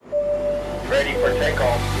ready for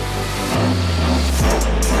takeoff.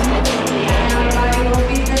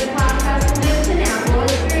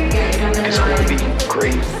 It's going to be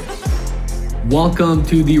great. Welcome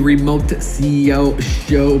to the Remote CEO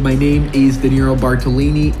Show. My name is Danilo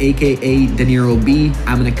Bartolini, aka Danilo B.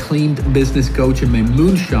 I'm an acclaimed business coach, and my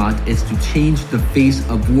moonshot is to change the face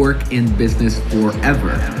of work and business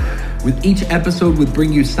forever. With each episode, we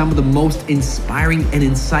bring you some of the most inspiring and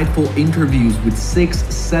insightful interviews with 6,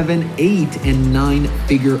 7, 8, and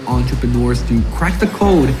 9-figure entrepreneurs to crack the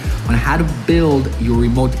code on how to build your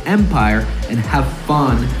remote empire and have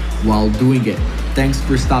fun while doing it. Thanks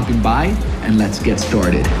for stopping by, and let's get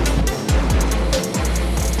started.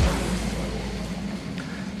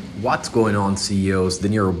 What's going on, CEOs?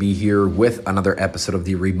 Danilo B here with another episode of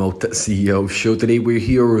the Remote CEO Show. Today we're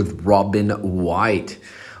here with Robin Waite.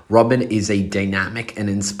 Robin is a dynamic and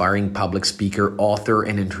inspiring public speaker, author,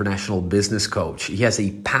 and international business coach. He has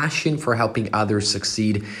a passion for helping others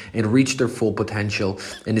succeed and reach their full potential,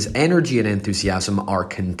 and his energy and enthusiasm are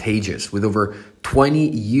contagious. With over 20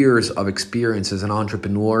 years of experience as an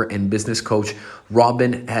entrepreneur and business coach,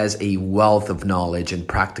 Robin has a wealth of knowledge and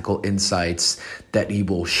practical insights that he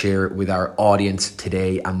will share with our audience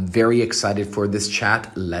today. I'm very excited for this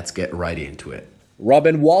chat. Let's get right into it.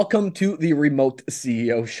 Robin, welcome to the Remote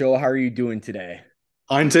CEO Show. How are you doing today?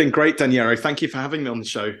 I'm doing great, Danilo. Thank you for having me on the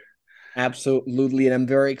show. Absolutely, and I'm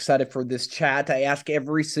very excited for this chat. I ask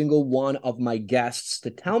every single one of my guests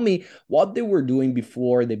to tell me what they were doing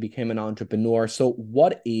before they became an entrepreneur. So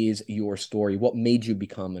what is your story? What made you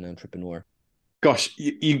become an entrepreneur? Gosh,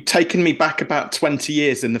 you've taken me back about 20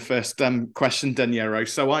 years in the first question, Danilo.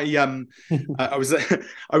 So I was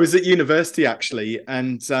at university actually,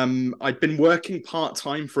 and I'd been working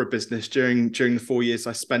part-time for a business during the 4 years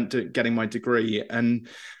I spent getting my degree. And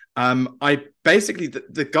I basically,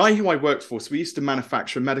 the guy who I worked for, so we used to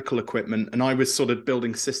manufacture medical equipment, and I was sort of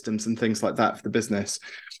building systems and things like that for the business.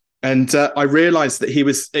 And I realized that he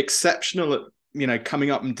was exceptional at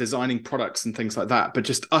coming up and designing products and things like that, but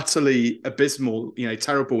just utterly abysmal,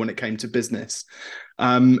 terrible when it came to business,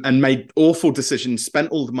 and made awful decisions,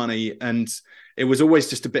 spent all the money. And it was always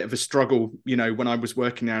just a bit of a struggle, when I was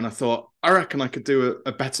working there. And I thought, I reckon I could do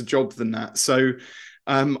a better job than that. So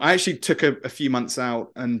I actually took a few months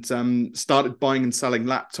out and started buying and selling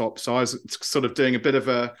laptops. So I was sort of doing a bit of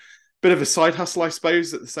a side hustle, I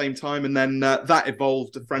suppose, at the same time. And then that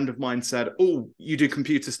evolved. A friend of mine said, oh, you do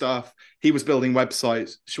computer stuff. He was building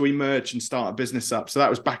websites. Shall we merge and start a business up? So that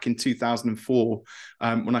was back in 2004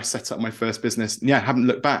 when I set up my first business. And yeah, haven't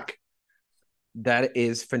looked back. That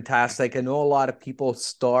is fantastic. I know a lot of people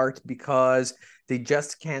start because they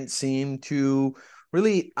just can't seem to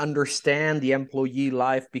really understand the employee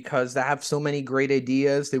life because they have so many great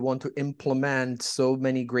ideas. They want to implement so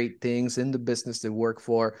many great things in the business they work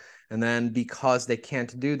for. And then because they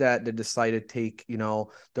can't do that, they decide to take,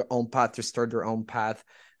 their own path, to start their own path.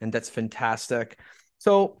 And that's fantastic.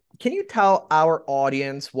 So can you tell our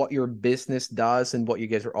audience what your business does and what you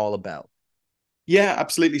guys are all about? Yeah,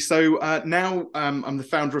 absolutely. So now I'm the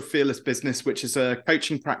founder of Fearless Business, which is a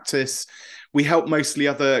coaching practice. We help mostly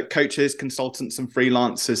other coaches, consultants, and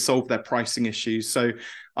freelancers solve their pricing issues. So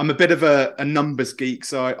I'm a bit of a numbers geek.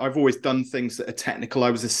 So I've always done things that are technical.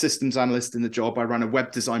 I was a systems analyst in the job. I ran a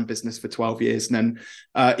web design business for 12 years. And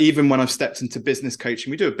then even when I've stepped into business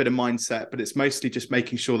coaching, we do a bit of mindset, but it's mostly just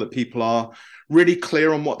making sure that people are really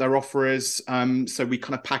clear on what their offer is. So we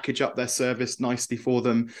kind of package up their service nicely for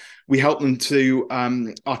them. We help them to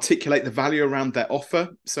articulate the value around their offer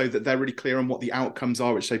so that they're really clear on what the outcomes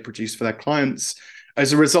are, which they produce for their clients.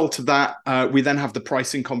 As a result of that, we then have the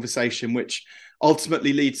pricing conversation, which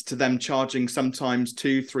ultimately leads to them charging sometimes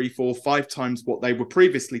 2, 3, 4, 5 times what they were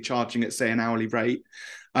previously charging at, say, an hourly rate.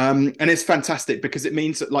 And it's fantastic because it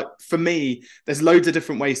means that, like, for me, there's loads of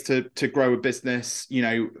different ways to grow a business,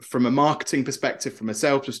 from a marketing perspective, from a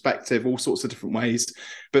sales perspective, all sorts of different ways.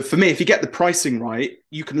 But for me, if you get the pricing right,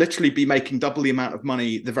 you can literally be making double the amount of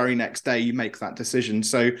money the very next day you make that decision.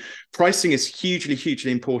 So pricing is hugely,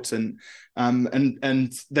 hugely important.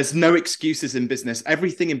 And there's no excuses in business.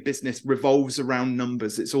 Everything in business revolves around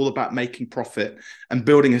numbers. It's all about making profit and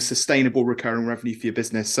building a sustainable recurring revenue for your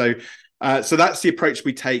business. So that's the approach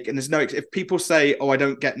we take. And there's no, if people say, oh, I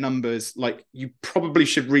don't get numbers, like, you probably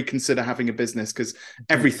should reconsider having a business, because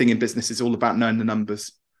everything in business is all about knowing the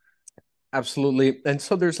numbers. Absolutely. And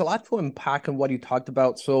so there's a lot to unpack in what you talked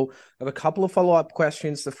about. So I have a couple of follow-up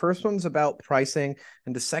questions. The first one's about pricing,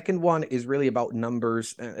 and the second one is really about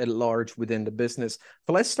numbers at large within the business.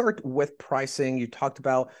 So let's start with pricing. You talked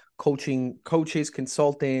about coaching coaches,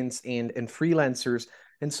 consultants, and freelancers.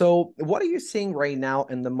 And so what are you seeing right now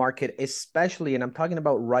in the market, especially, and I'm talking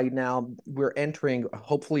about right now, we're entering,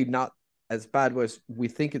 hopefully not as bad as we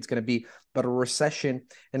think it's going to be, but a recession.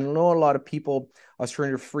 And I know a lot of people are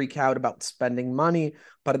starting to freak out about spending money,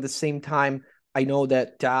 but at the same time, I know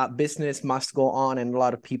that business must go on and a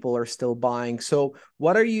lot of people are still buying. So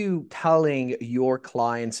what are you telling your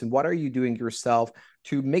clients and what are you doing yourself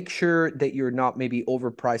to make sure that you're not maybe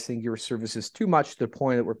overpricing your services too much to the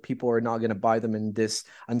point where people are not going to buy them in this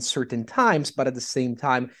uncertain times, but at the same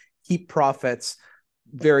time, keep profits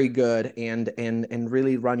very good and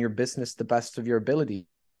really run your business the best of your ability?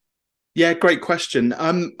 Yeah, great question.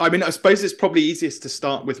 I mean, I suppose it's probably easiest to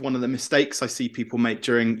start with one of the mistakes I see people make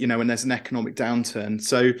during, when there's an economic downturn.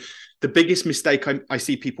 So the biggest mistake I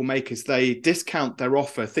see people make is they discount their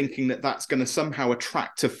offer, thinking that that's going to somehow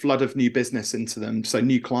attract a flood of new business into them, so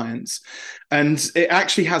new clients. And it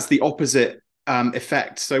actually has the opposite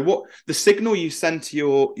effect. So what the signal you send to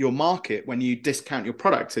your market when you discount your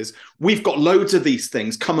product is, we've got loads of these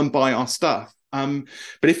things, come and buy our stuff.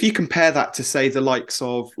 But if you compare that to, say, the likes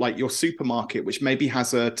of like your supermarket, which maybe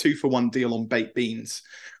has a 2-for-1 deal on baked beans,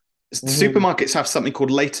 supermarkets have something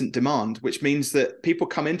called latent demand, which means that people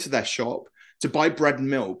come into their shop to buy bread and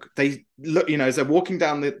milk. They look, as they're walking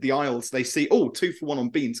down the aisles, they see, oh, 2-for-1 on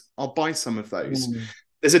beans. I'll buy some of those.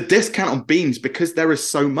 There's a discount on beans because there is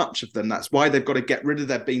so much of them. That's why they've got to get rid of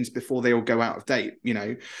their beans before they all go out of date,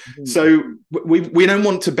 So we don't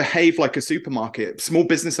want to behave like a supermarket. Small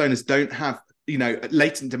business owners don't have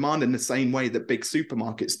latent demand in the same way that big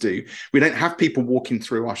supermarkets do. We don't have people walking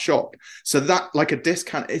through our shop. So that, like, a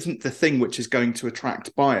discount isn't the thing which is going to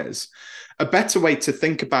attract buyers. A better way to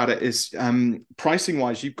think about it is pricing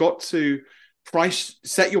wise, you've got to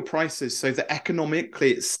set your prices so that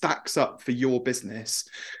economically it stacks up for your business.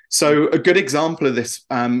 So a good example of this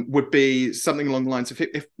would be something along the lines of,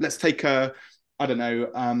 if let's take a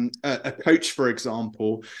coach, for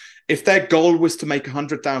example. If their goal was to make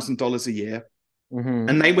 $100,000 a year,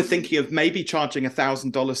 and they were thinking of maybe charging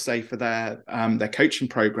 $1,000, say, for their coaching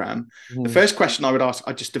program, the first question I would ask,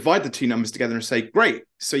 I'd just divide the two numbers together and say, great,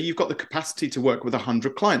 so you've got the capacity to work with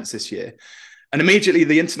 100 clients this year. And immediately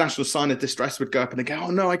the international sign of distress would go up and they go, oh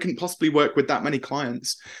no, I couldn't possibly work with that many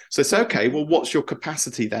clients. So it's okay, well, what's your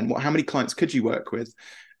capacity then? How many clients could you work with?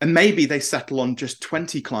 And maybe they settle on just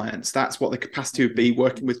 20 clients. That's what the capacity would be,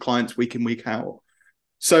 working with clients week in, week out.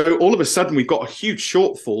 So all of a sudden, we've got a huge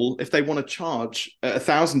shortfall if they want to charge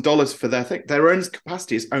 $1,000 for their earnings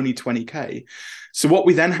capacity is only 20K. So what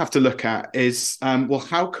we then have to look at is,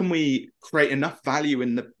 how can we create enough value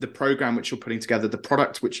in the program which you're putting together, the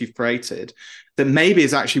product which you've created, that maybe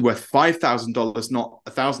is actually worth $5,000, not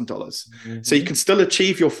 $1,000. So you can still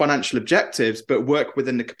achieve your financial objectives, but work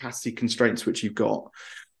within the capacity constraints which you've got.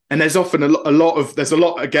 And there's often there's a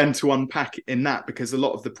lot again to unpack in that, because a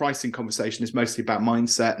lot of the pricing conversation is mostly about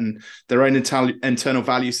mindset and their own internal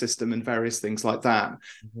value system and various things like that.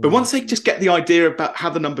 But once they just get the idea about how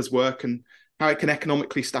the numbers work and how it can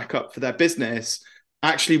economically stack up for their business,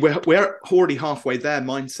 actually we're already halfway there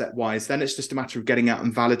mindset wise. Then it's just a matter of getting out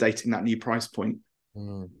and validating that new price point.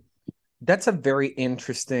 That's a very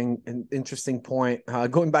interesting point.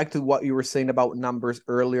 Going back to what you were saying about numbers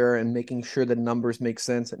earlier and making sure that numbers make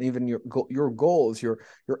sense, and even your goals, your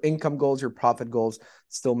income goals, your profit goals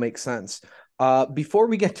still make sense. Before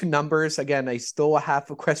we get to numbers, again, I still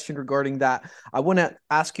have a question regarding that. I want to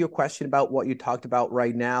ask you a question about what you talked about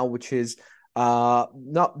right now, which is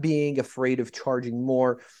not being afraid of charging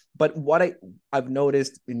more. But what I've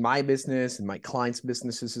noticed in my business and my clients'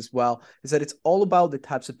 businesses as well is that it's all about the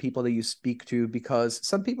types of people that you speak to, because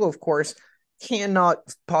some people, of course, cannot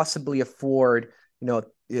possibly afford,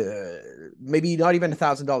 maybe not even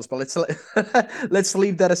 $1,000, but let's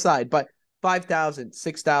leave that aside. But $5,000,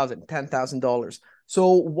 $6,000, $10,000.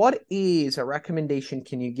 So what is a recommendation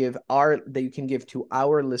that you can give to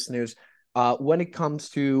our listeners when it comes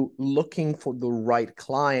to looking for the right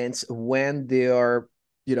clients when they are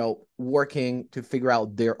working to figure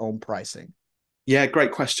out their own pricing? Yeah,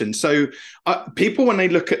 great question. So people, when they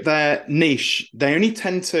look at their niche, they only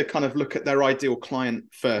tend to kind of look at their ideal client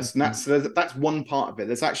first. And that's one part of it.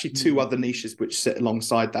 There's actually two other niches which sit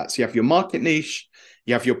alongside that. So you have your market niche,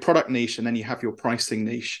 you have your product niche, and then you have your pricing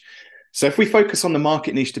niche. So if we focus on the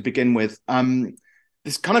market niche to begin with,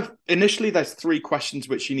 there's three questions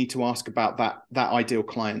which you need to ask about that ideal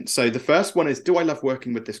client. So the first one is, do I love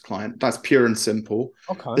working with this client? That's pure and simple.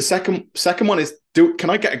 Okay. The second one is, can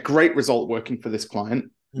I get a great result working for this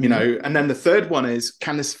client? And then the third one is,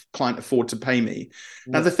 can this client afford to pay me?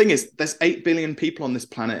 Now, the thing is, there's 8 billion people on this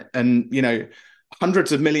planet, and,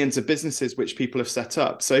 hundreds of millions of businesses which people have set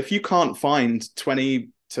up. So if you can't find 20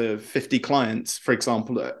 to 50 clients, for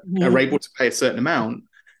example, that are able to pay a certain amount,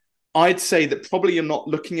 I'd say that probably you're not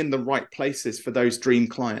looking in the right places for those dream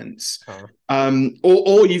clients.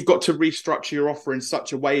 Or you've got to restructure your offer in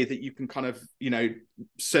such a way that you can kind of,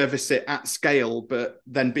 service it at scale, but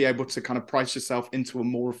then be able to kind of price yourself into a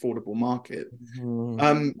more affordable market.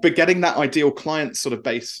 But getting that ideal client sort of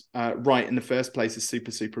base right in the first place is super,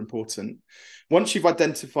 super important. Once you've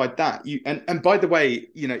identified that, and by the way,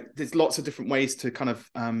 there's lots of different ways to kind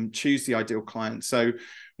of choose the ideal client. So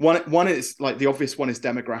one is like the obvious one is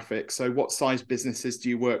demographic. So what size businesses do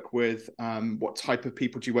you work with? What type of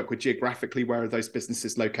people do you work with geographically? Where are those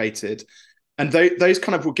businesses located? And those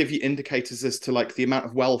kind of will give you indicators as to like the amount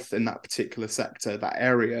of wealth in that particular sector, that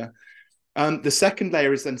area. The second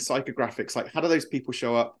layer is then psychographics, like how do those people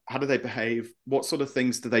show up? How do they behave? What sort of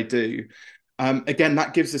things do they do? Again,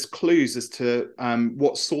 that gives us clues as to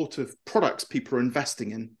what sort of products people are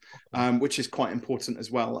investing in, which is quite important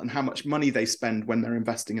as well, and how much money they spend when they're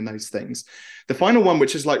investing in those things. The final one,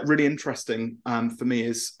 which is like really interesting for me,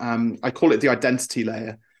 is I call it the identity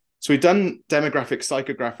layer. So we've done demographics,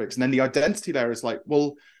 psychographics, and then the identity layer is like,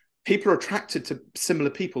 well, people are attracted to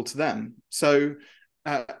similar people to them. So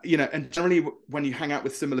and generally when you hang out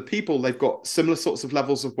with similar people, they've got similar sorts of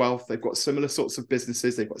levels of wealth, they've got similar sorts of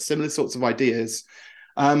businesses, they've got similar sorts of ideas.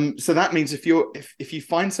 So that means if you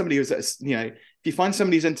find somebody who's if you find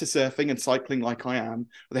somebody who's into surfing and cycling like I am,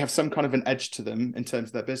 or they have some kind of an edge to them in terms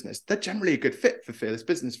of their business, they're generally a good fit for Fearless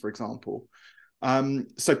Business, for example.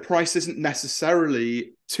 So price isn't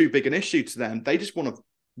necessarily too big an issue to them. They just want to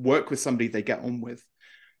work with somebody they get on with.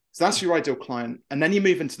 So that's your ideal client. And then you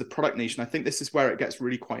move into the product niche. And I think this is where it gets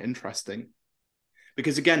really quite interesting.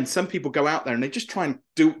 Because again, some people go out there and they just try and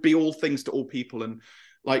be all things to all people and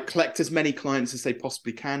like collect as many clients as they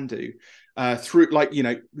possibly can do through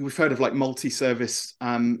we've heard of like multi-service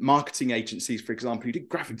marketing agencies, for example, who do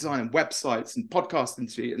graphic design and websites and podcast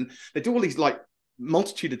industry, and they do all these like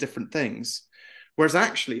multitude of different things. Whereas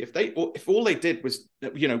actually, if all they did was,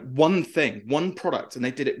 one thing, one product, and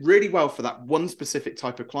they did it really well for that one specific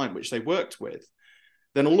type of client which they worked with,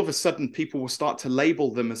 then all of a sudden people will start to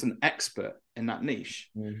label them as an expert in that niche.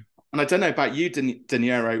 And I don't know about you,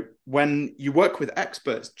 Dinero, when you work with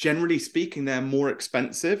experts, generally speaking, they're more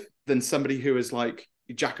expensive than somebody who is like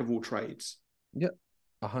a jack of all trades. Yeah,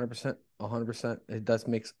 100%. 100%. It does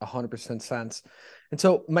make 100% sense. And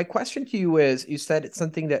so my question to you is, you said it's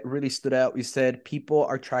something that really stood out. You said people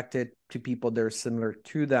are attracted to people that are similar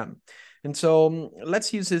to them. And so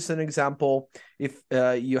let's use this as an example. If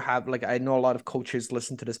you have, like, I know a lot of coaches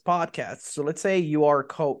listen to this podcast. So let's say you are a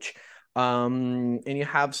coach and you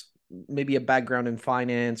have maybe a background in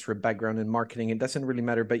finance or a background in marketing. It doesn't really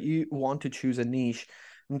matter, but you want to choose a niche.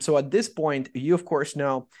 And so at this point, you, of course,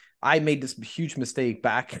 know I made this huge mistake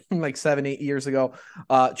back like 7-8 years ago,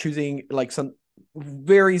 choosing like some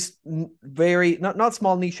very not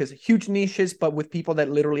small niches, huge niches, but with people that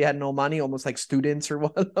literally had no money, almost like students or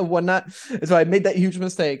whatnot. And so I made that huge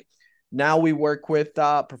mistake. Now we work with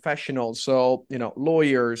professionals, so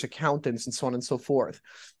lawyers, accountants, and so on and so forth.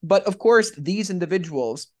 But of course, these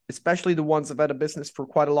individuals, especially the ones that have had a business for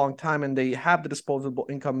quite a long time and they have the disposable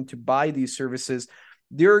income to buy these services,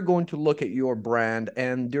 they're going to look at your brand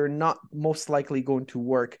and they're not most likely going to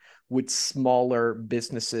work with smaller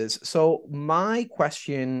businesses. So my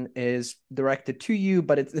question is directed to you,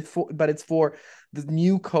 but it's for the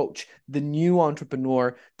new coach, the new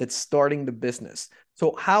entrepreneur that's starting the business.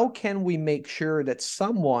 So how can we make sure that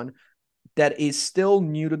someone that is still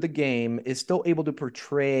new to the game is still able to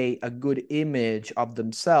portray a good image of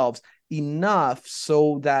themselves enough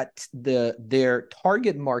so that their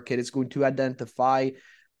target market is going to identify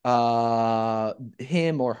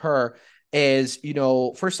him or her as,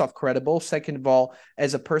 first off, credible, second of all,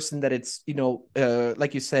 as a person that it's,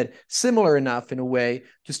 like you said, similar enough in a way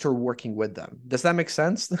to start working with them. Does that make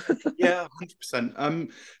sense? Yeah,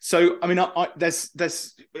 100%. So, I mean,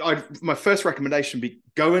 my first recommendation would be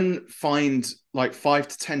go and find like 5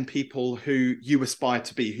 to 10 people who you aspire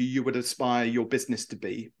to be, who you would aspire your business to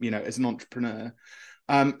be, as an entrepreneur,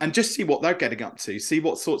 and just see what they're getting up to, see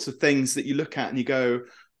what sorts of things that you look at and you go,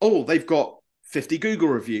 oh, they've got 50 Google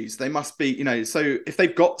reviews. They must be, so if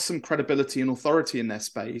they've got some credibility and authority in their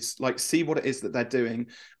space, like see what it is that they're doing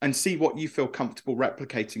and see what you feel comfortable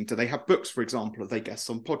replicating. Do they have books, for example? Are they guests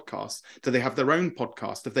on podcasts? Do they have their own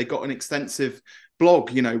podcast? Have they got an extensive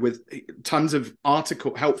blog, with tons of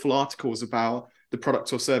helpful articles about the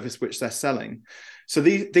product or service which they're selling? So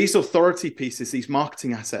these authority pieces, these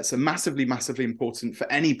marketing assets, are massively, massively important for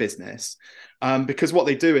any business, because what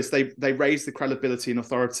they do is they raise the credibility and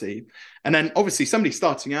authority. And then obviously somebody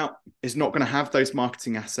starting out is not going to have those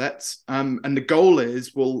marketing assets. And the goal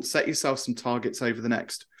is, we'll set yourself some targets over the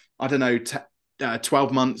next, I don't know,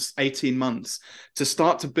 12 months, 18 months, to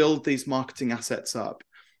start to build these marketing assets up.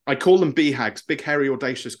 I call them BHAGs, big, hairy,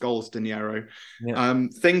 audacious goals, Dinero. Yeah.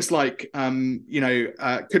 Things like,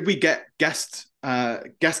 could we get guest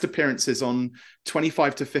appearances on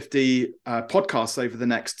 25 to 50 podcasts over the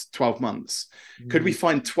next 12 months? Could we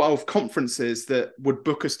find 12 conferences that would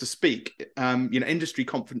book us to speak, industry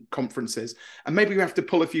conferences? And maybe we have to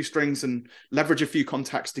pull a few strings and leverage a few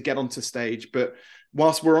contacts to get onto stage. But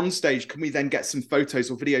whilst we're on stage, can we then get some photos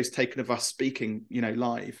or videos taken of us speaking,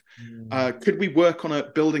 live? Could we work on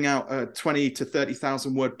building out a 20 to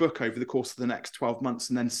 30,000 word book over the course of the next 12 months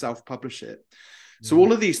and then self-publish it? So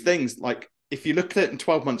all of these things, like, if you look at it in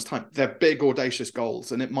 12 months' time, they're big, audacious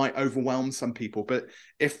goals, and it might overwhelm some people. But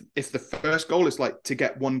if the first goal is like to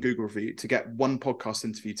get one Google review, to get one podcast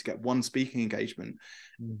interview, to get one speaking engagement,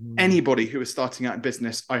 anybody who is starting out in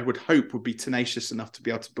business, I would hope, would be tenacious enough to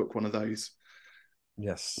be able to book one of those.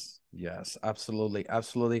 Yes, absolutely.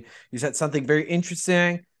 You said something very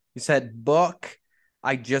interesting. You said book.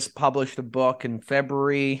 I just published a book in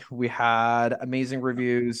February. We had amazing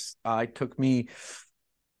reviews. It took me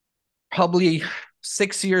probably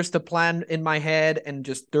 6 years to plan in my head and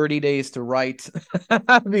just 30 days to write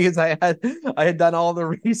because I had done all the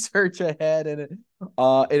research ahead, and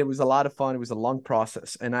it was a lot of fun. It was a long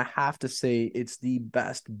process, and I have to say it's the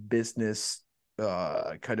best business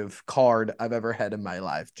kind of card I've ever had in my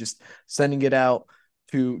life. Just sending it out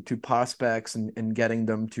to prospects and getting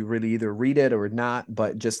them to really either read it or not,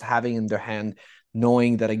 but just having in their hand,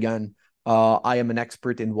 knowing that, again, I am an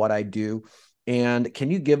expert in what I do. And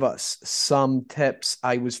can you give us some tips?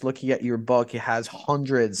 I was looking at your book. It has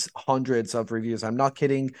hundreds of reviews. I'm not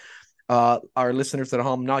kidding. Our listeners at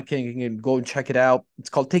home, I'm not kidding. You can go and check it out. It's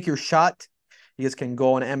called Take Your Shot. You guys can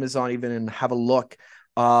go on Amazon even and have a look.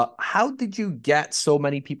 How did you get so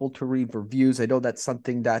many people to read reviews? I know that's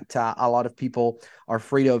something that a lot of people are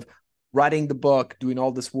afraid of, writing the book, doing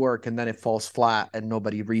all this work, and then it falls flat and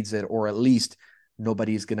nobody reads it, or at least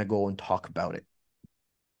nobody's going to go and talk about it.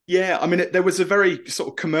 Yeah, I mean, there was a very sort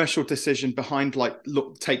of commercial decision behind, like,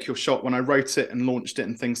 look, Take Your Shot, when I wrote it and launched it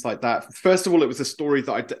and things like that. First of all, it was a story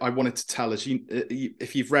that I wanted to tell. As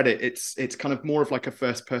if you've read it, it's kind of more of like a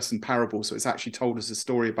first person parable. So it's actually told as a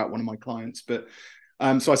story about one of my clients. But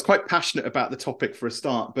so I was quite passionate about the topic for a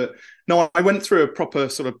start. But no, I went through a proper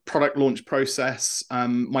sort of product launch process.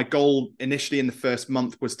 My goal initially in the first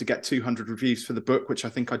month was to get 200 reviews for the book, which I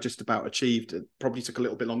think I just about achieved. It probably took a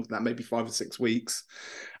little bit longer than that, maybe 5 or 6 weeks.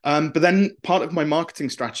 But then part of my marketing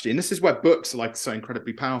strategy, and this is where books are like so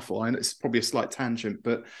incredibly powerful, and it's probably a slight tangent,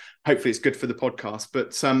 but hopefully it's good for the podcast.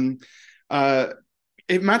 But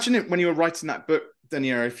imagine it when you were writing that book,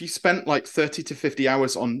 Daniela, if you spent like 30 to 50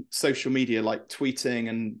 hours on social media, like tweeting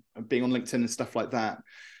and being on LinkedIn and stuff like that,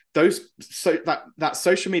 that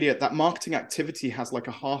social media, that marketing activity has like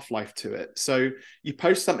a half-life to it. So you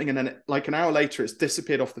post something and then like an hour later, it's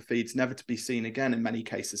disappeared off the feeds, never to be seen again in many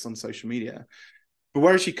cases on social media. But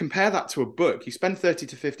whereas you compare that to a book, you spend 30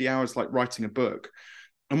 to 50 hours like writing a book.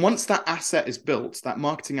 And once that asset is built, that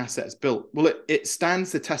marketing asset is built, well, it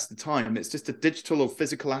stands the test of time. It's just a digital or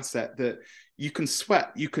physical asset that you can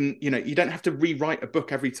sweat. You don't have to rewrite a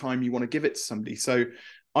book every time you want to give it to somebody. So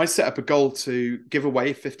I set up a goal to give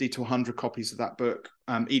away 50 to 100 copies of that book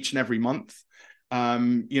each and every month,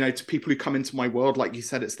 to people who come into my world. Like you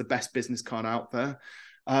said, it's the best business card out there.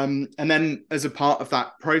 And then as a part of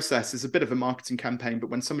that process, there's a bit of a marketing campaign, but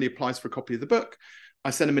when somebody applies for a copy of the book, I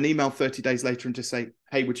send them an email 30 days later and just say,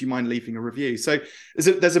 hey, would you mind leaving a review? So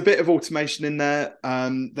there's a bit of automation in there.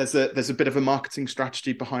 There's a bit of a marketing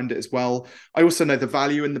strategy behind it as well. I also know the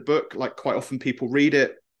value in the book. Like, quite often people read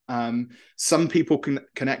it. Some people can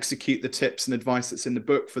execute the tips and advice that's in the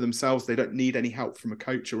book for themselves. They don't need any help from a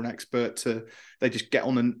coach or an expert. They just get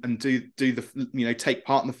on and do the, take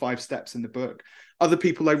part in the 5 steps in the book. Other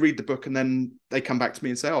people, they read the book and then they come back to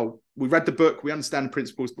me and say, oh, we read the book, we understand the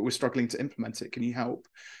principles, but we're struggling to implement it. Can you help?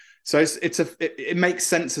 So it makes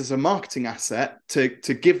sense as a marketing asset to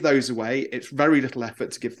give those away. It's very little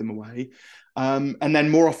effort to give them away. And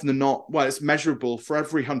then more often than not, well, it's measurable. For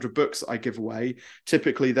every 100 books that I give away,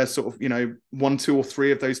 typically there's sort of, 1, 2, or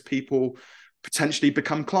 3 of those people potentially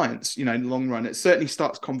become clients, in the long run. It certainly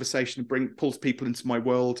starts conversation and pulls people into my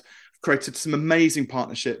world. Created some amazing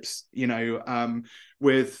partnerships,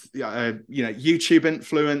 with YouTube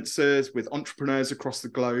influencers, with entrepreneurs across the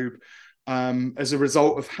globe. as a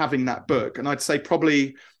result of having that book. And I'd say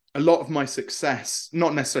probably a lot of my success,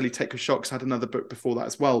 not necessarily Take a Shot, because I had another book before that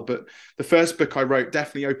as well, but the first book I wrote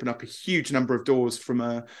definitely opened up a huge number of doors from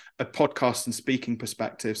a podcast and speaking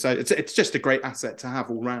perspective. So it's just a great asset to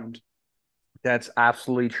have all round. That's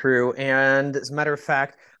absolutely true. And as a matter of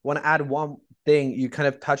fact, I want to add one thing. You kind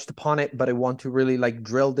of touched upon it, but I want to really like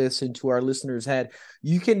drill this into our listeners' head.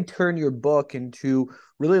 You can turn your book into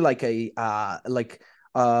really like a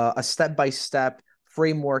step-by-step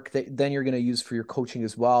framework that then you're going to use for your coaching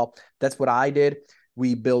as well. That's what I did.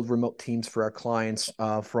 We build remote teams for our clients,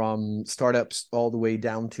 from startups all the way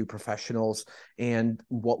down to professionals. And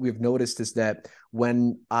what we've noticed is that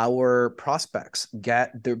when our prospects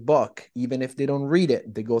get their book, even if they don't read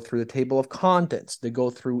it, they go through the table of contents, they go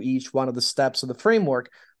through each one of the steps of the framework.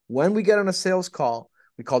 When we get on a sales call,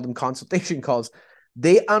 we call them consultation calls,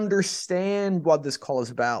 they understand what this call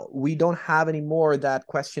is about. We don't have anymore that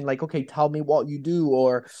question like, okay, tell me what you do,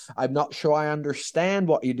 or I'm not sure I understand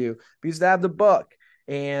what you do, because they have the book.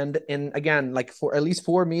 And again, like for at least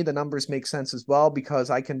for me, the numbers make sense as well, because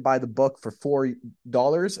I can buy the book for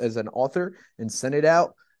 $4 as an author and send it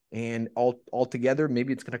out. And altogether,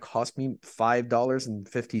 maybe it's going to cost me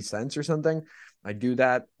 $5.50 or something. I do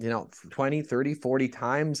that, 20, 30, 40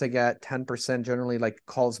 times. I get 10% generally like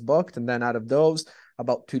calls booked. And then out of those,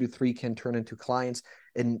 about 2 to 3 can turn into clients.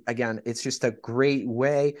 And again, it's just a great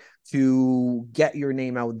way to get your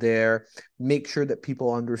name out there, make sure that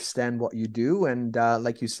people understand what you do. And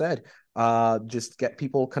like you said, just get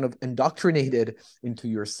people kind of indoctrinated into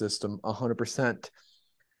your system 100%.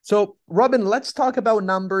 So, Robin, let's talk about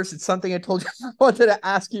numbers. It's something I told you I wanted to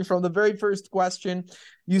ask you from the very first question.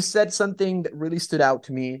 You said something that really stood out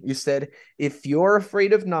to me. You said, if you're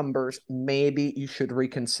afraid of numbers, maybe you should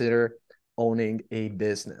reconsider owning a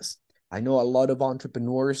business. I know a lot of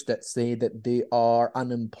entrepreneurs that say that they are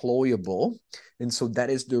unemployable. And so that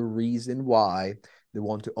is the reason why they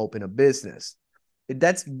want to open a business.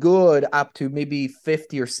 That's good up to maybe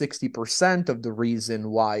 50 or 60% of the reason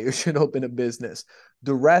why you should open a business.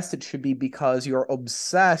 The rest, it should be because you're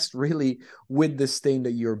obsessed really with this thing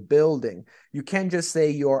that you're building. You can't just say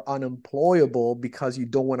you're unemployable because you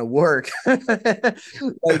don't want to work. There's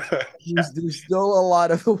still a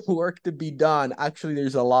lot of work to be done. Actually,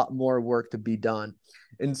 there's a lot more work to be done.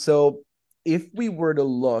 And so if we were to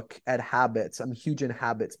look at habits, I'm huge in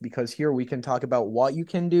habits, because here we can talk about what you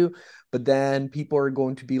can do, but then people are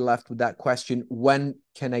going to be left with that question, when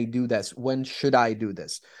can I do this? When should I do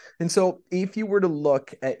this? And so if you were to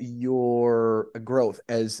look at your growth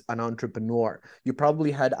as an entrepreneur, you probably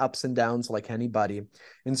had ups and downs like anybody.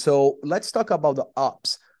 And so let's talk about the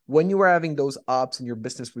ups. When you were having those ups and your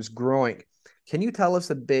business was growing, can you tell us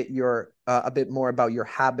a bit more about your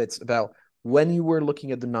habits, about when you were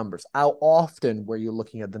looking at the numbers? How often were you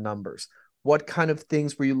looking at the numbers? What kind of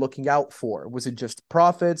things were you looking out for? Was it just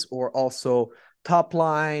profits or also top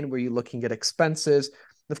line? Were you looking at expenses?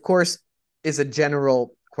 Of course, is a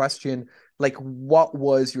general question, like what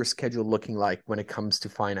was your schedule looking like when it comes to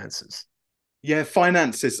finances? Yeah,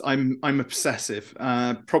 finances. I'm obsessive.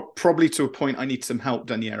 Probably to a point I need some help,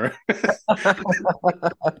 Daniela.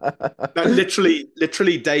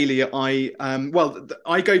 literally daily.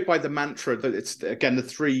 I go by the mantra that it's again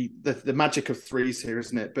the magic of threes here,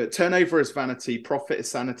 isn't it? But turnover is vanity, profit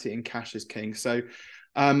is sanity, and cash is king. So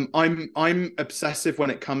I'm obsessive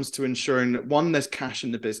when it comes to ensuring that, one, there's cash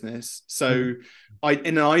in the business. So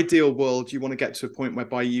in an ideal world, you want to get to a point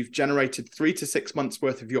whereby you've generated 3 to 6 months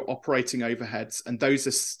worth of your operating overheads, and those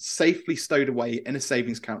are safely stowed away in a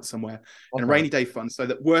savings account somewhere in a rainy day fund, so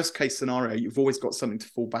that worst case scenario, you've always got something to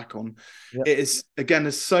fall back on. Yep. It is, again,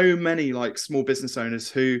 there's so many like small business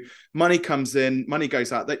owners who money comes in, money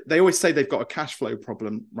goes out. They always say they've got a cash flow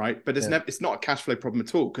problem, right? But it's not a cash flow problem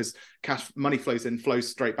at all, because money flows in, flows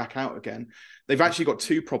straight back out again. They've actually got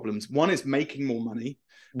 2 problems. One is making more money,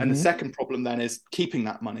 and the second problem then is keeping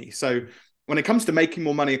that money. So when it comes to making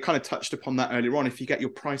more money, I kind of touched upon that earlier on. If you get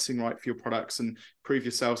your pricing right for your products and improve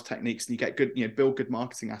your sales techniques, and you get good, build good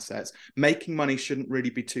marketing assets, making money shouldn't really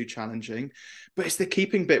be too challenging. But it's the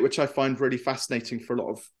keeping bit which I find really fascinating for a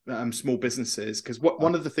lot of small businesses, because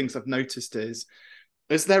one of the things I've noticed is,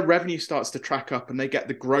 as their revenue starts to track up and they get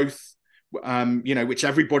the growth, which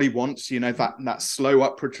everybody wants, that slow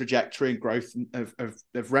upward trajectory and growth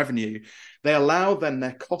of revenue, they allow then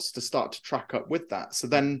their costs to start to track up with that. So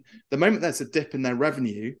then the moment there's a dip in their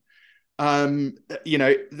revenue, then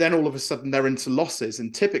all of a sudden they're into losses.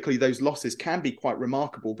 And typically those losses can be quite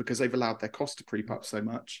remarkable because they've allowed their cost to creep up so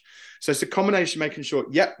much. So it's a combination of making sure,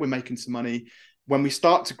 we're making some money. when we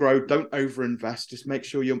start to grow, don't overinvest. Just make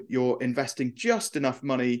sure you're investing just enough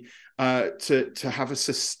money to have a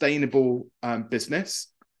sustainable business.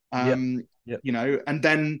 You know, and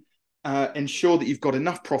then ensure that you've got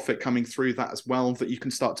enough profit coming through that as well, that you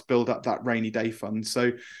can start to build up that rainy day fund.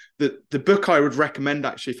 So the book I would recommend,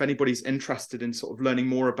 actually, if anybody's interested in sort of learning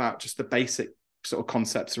more about just the basic sort of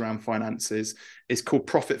concepts around finances, is called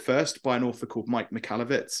Profit First by an author called Mike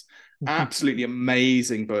Michalowicz. Absolutely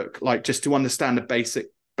amazing book, like just to understand the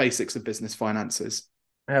basics of business finances.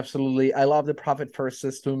 Absolutely. I love the Profit First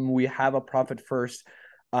system. We have a Profit First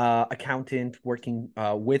accountant working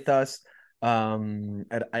with us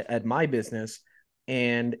at my business.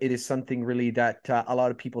 And it is something really that a lot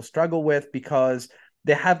of people struggle with, because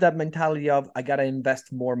they have that mentality of, I got to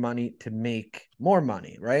invest more money to make more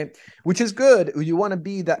money, right? Which is good. You want to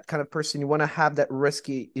be that kind of person. You want to have that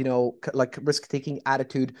risky, you know, like risk-taking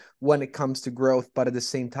attitude when it comes to growth. But at the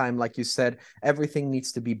same time, like you said, everything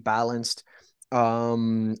needs to be balanced. I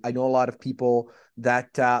know a lot of people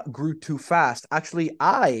that grew too fast. Actually,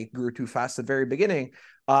 I grew too fast at the very beginning.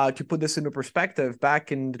 To put this into perspective,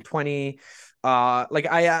 back in 20, like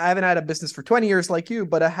I haven't had a business for 20 years like you,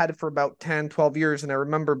 but I had it for about 10, 12 years. And I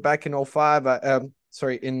remember back in 05,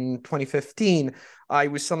 in 2015, I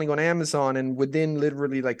was selling on Amazon, and within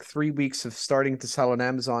literally like 3 weeks of starting to sell on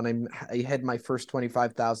Amazon, I had my first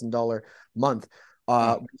 $25,000 month,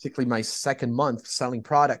 basically my second month selling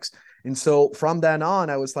products. And so from then on,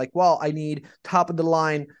 I was like, well, I need top of the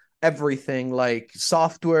line everything, like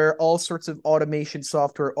software, all sorts of automation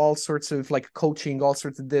software, all sorts of like coaching, all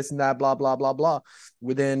sorts of this and that, blah, blah, blah, blah.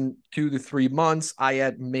 Within 2 to 3 months, I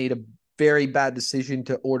had made a very bad decision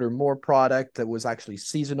to order more product that was actually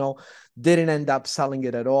seasonal. Didn't end up selling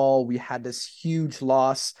it at all. We had this huge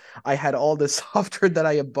loss. I had all the software that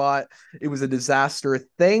I had bought. It was a disaster.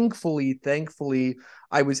 Thankfully,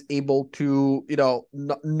 I was able to, you know,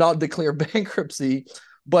 not declare bankruptcy.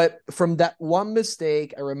 But from that one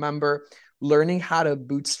mistake, I remember learning how to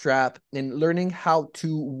bootstrap and learning how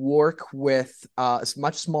to work with a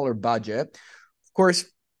much smaller budget. Of course,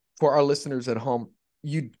 for our listeners at home,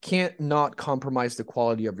 you can't not compromise the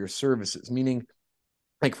quality of your services. Meaning,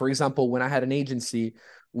 like, for example, when I had an agency,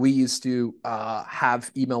 we used to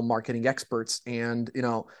have email marketing experts. And, you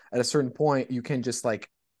know, at a certain point, you can just like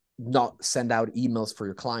not send out emails for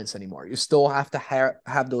your clients anymore. You still have to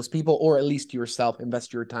have those people, or at least yourself,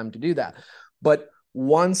 invest your time to do that. But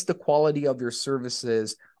once the quality of your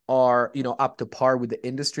services are, you know, up to par with the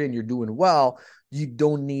industry and you're doing well, you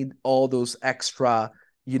don't need all those extra,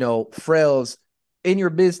 you know, frills in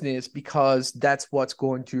your business, because that's what's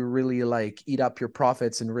going to really like eat up your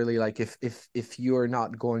profits. And really, like, if you're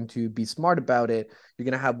not going to be smart about it, you're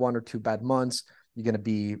going to have 1 or 2 bad months. You're going to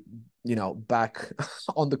be, you know, back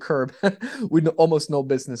on the curb with almost no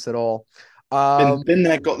business at all. Been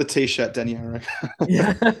there, got the t-shirt, Daniel.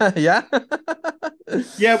 Yeah. Yeah.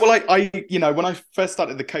 Yeah, well, I you know, when I first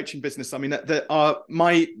started the coaching business, I mean,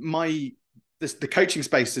 the coaching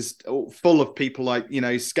space is full of people like, you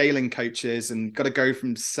know, scaling coaches and got to go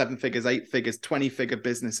from 7 figures, 8 figures, 20-figure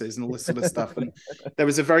businesses and all this sort of stuff. And there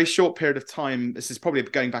was a very short period of time. This is probably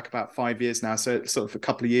going back about 5 years now, so it's sort of a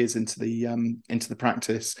couple of years into the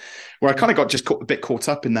practice, where I kind of got just a bit caught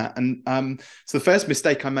up in that. And so the first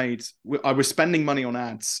mistake I made, I was spending money on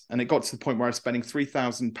ads, and it got to the point where I was spending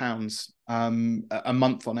 £3,000 a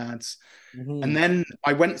month on ads. Mm-hmm. And then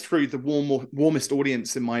I went through the warmest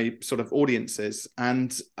audience in my sort of audiences,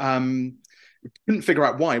 and couldn't figure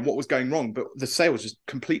out what was going wrong, but the sales just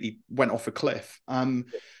completely went off a cliff. And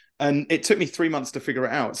it took me 3 months to figure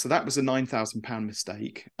it out. So that was a £9,000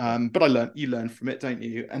 mistake. But you learn from it, don't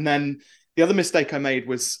you? And then the other mistake I made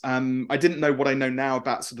was I didn't know what I know now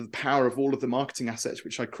about sort of the power of all of the marketing assets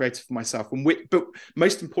which I created for myself, but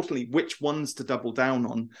most importantly, which ones to double down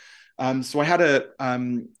on. So I had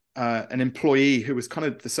an employee who was kind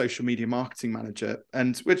of the social media marketing manager,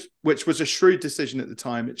 and which was a shrewd decision at the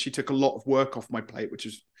time. She took a lot of work off my plate, which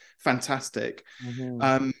is fantastic.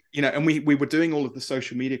 Mm-hmm. You know, and we were doing all of the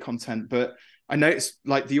social media content, but I noticed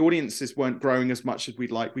like the audiences weren't growing as much as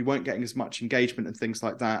we'd like. We weren't getting as much engagement and things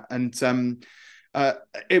like that. And for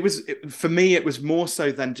me, it was more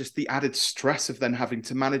so than just the added stress of then having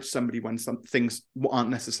to manage somebody when some things aren't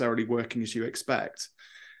necessarily working as you expect.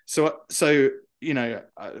 So you know,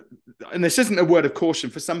 and this isn't a word of caution.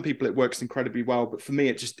 For some people, it works incredibly well, but for me,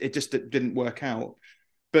 it didn't work out.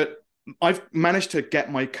 But I've managed to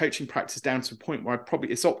get my coaching practice down to a point where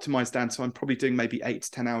it's optimized down to I'm probably doing maybe 8 to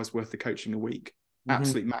 10 hours worth of coaching a week,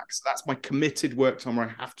 absolute max. That's my committed work time where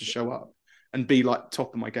I have to show up and be like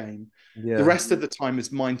top of my game. Yeah. The rest of the time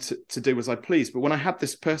is mine to do as I please. But when I had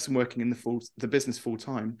this person working in the business full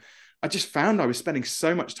time, I just found I was spending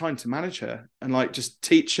so much time to manage her and like just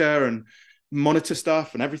teach her and monitor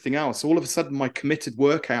stuff and everything else. All of a sudden my committed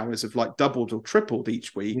work hours have like doubled or tripled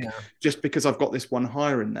each week, just because I've got this one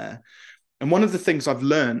hire in there. And one of the things I've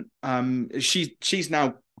learned, she's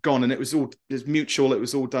now gone, and it's mutual. It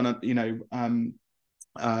was all done at,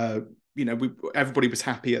 everybody was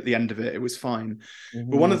happy at the end of it. It was fine.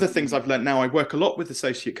 But one of the things I've learned now, I work a lot with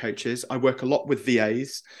associate coaches. I work a lot with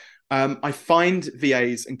VAs. I find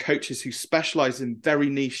VAs and coaches who specialize in very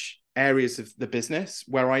niche areas of the business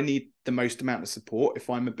where I need the most amount of support if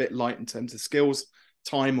I'm a bit light in terms of skills,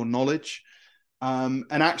 time, or knowledge. And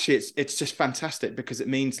actually it's just fantastic, because it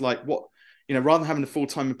means like rather than having a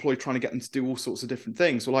full-time employee trying to get them to do all sorts of different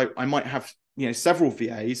things, well, I might have, several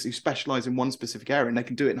VAs who specialize in one specific area, and they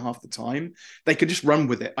can do it in half the time. They can just run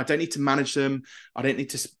with it. I don't need to manage them. I don't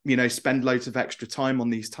need to, spend loads of extra time on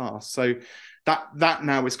these tasks. So that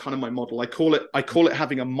now is kind of my model. I call it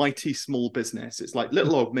having a mighty small business. It's like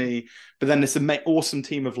little old me, but then there's an awesome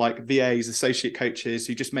team of like VAs, associate coaches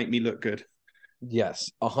who just make me look good.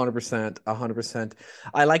 Yes, 100%, 100%.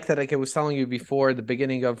 I like that. Like I was telling you before, the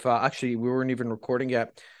beginning of actually we weren't even recording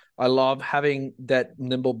yet. I love having that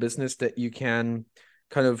nimble business that you can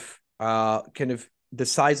kind of the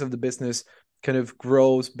size of the business kind of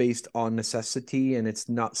grows based on necessity, and it's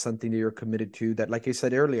not something that you're committed to. That, like I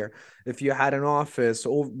said earlier, if you had an office,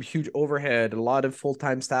 huge overhead, a lot of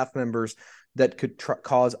full-time staff members, that could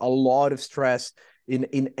cause a lot of stress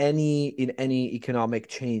in any economic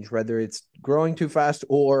change, whether it's growing too fast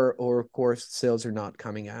or of course sales are not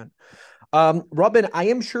coming in. Robin, I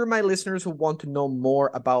am sure my listeners will want to know more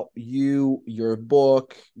about you, your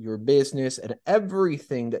book, your business, and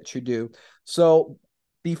everything that you do. So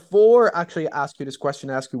before actually I ask you this question,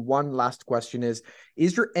 I ask you one last question: is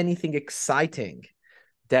there anything exciting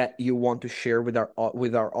that you want to share with our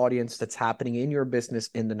audience that's happening in your business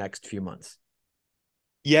in the next few months?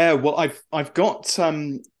 Yeah, well, I've got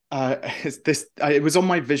it was on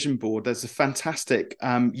my vision board. There's a fantastic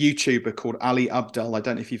YouTuber called Ali Abdaal. I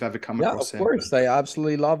don't know if you've ever come across him. Yeah, of course. I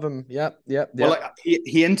absolutely love him. Yep. Well,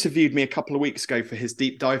 he interviewed me a couple of weeks ago for his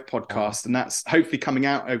deep dive podcast, and that's hopefully coming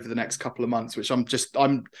out over the next couple of months, which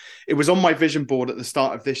it was on my vision board at the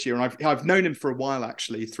start of this year, and I've known him for a while,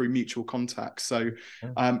 actually, through mutual contacts. So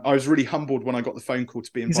I was really humbled when I got the phone call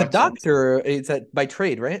to be invited. He's a doctor. Is that by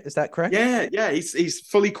trade, right? Is that correct? Yeah. He's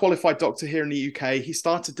fully qualified doctor here in the UK. He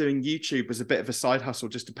started doing YouTube as a bit of a side hustle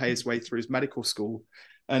just to pay his way through his medical school.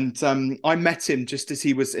 And I met him just as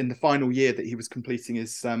he was in the final year that he was completing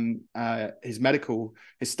his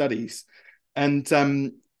studies. And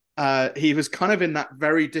he was kind of in that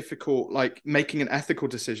very difficult, like making an ethical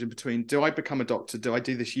decision between, do I become a doctor? Do I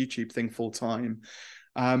do this YouTube thing full time?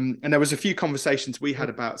 And there was a few conversations we had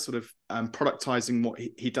about sort of productizing what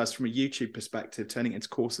he does from a YouTube perspective, turning it into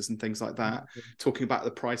courses and things like that, talking about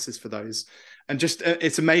the prices for those. And just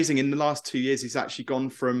it's amazing. In the last 2 years, he's actually gone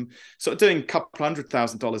from sort of doing a couple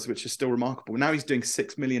 $100,000, which is still remarkable. Now he's doing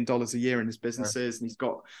 $6 million a year in his businesses, and he's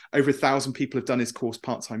got over 1,000 people have done his course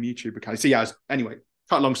part-time YouTube account. So yeah, anyway,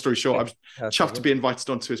 cut a long story short, I was chuffed to be invited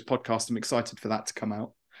onto his podcast. I'm excited for that to come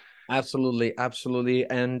out. Absolutely.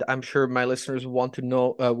 And I'm sure my listeners want to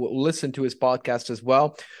know, will listen to his podcast as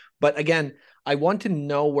well. But again, I want to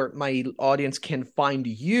know where my audience can find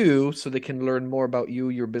you so they can learn more about you,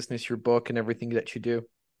 your business, your book, and everything that you do.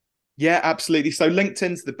 Yeah, absolutely. So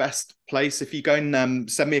LinkedIn's the best place. If you go and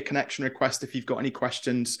send me a connection request, if you've got any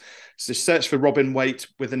questions, so search for Robin Waite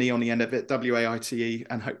with an E on the end of it, Waite,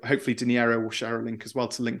 and hopefully Daniero will share a link as well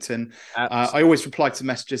to LinkedIn. I always reply to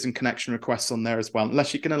messages and connection requests on there as well,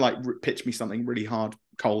 unless you're going to like pitch me something really hard,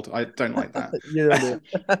 cold. I don't like that.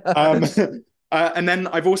 And then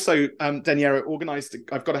I've also, Daniero, organized,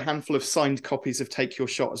 I've got a handful of signed copies of Take Your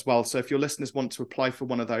Shot as well. So if your listeners want to apply for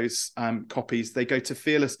one of those copies, they go to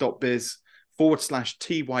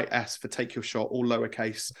fearless.biz/TYS for Take Your Shot, all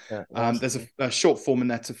lowercase. Yeah, awesome. There's a short form in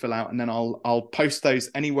there to fill out, and then I'll post those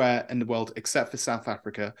anywhere in the world except for South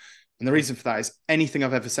Africa. And the reason for that is anything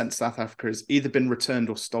I've ever sent to South Africa has either been returned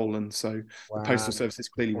or stolen. So the postal service is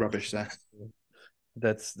clearly rubbish there.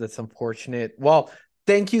 That's unfortunate. Well,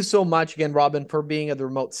 thank you so much again, Robin, for being at the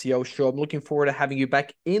Remote CEO Show. I'm looking forward to having you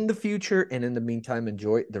back in the future. And in the meantime,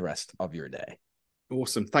 enjoy the rest of your day.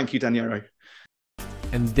 Awesome. Thank you, Daniero.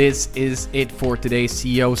 And this is it for today,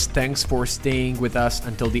 CEOs. Thanks for staying with us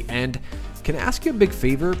until the end. Can I ask you a big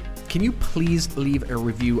favor? Can you please leave a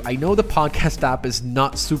review? I know the podcast app is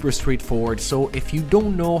not super straightforward, so if you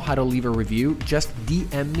don't know how to leave a review, just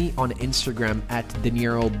DM me on Instagram at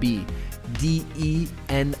DenieroB. DENIEROB,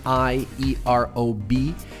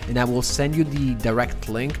 and I will send you the direct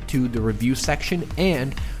link to the review section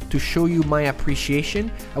and to show you my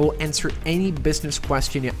appreciation, I will answer any business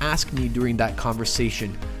question you ask me during that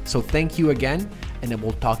conversation. So thank you again, and I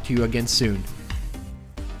will talk to you again soon.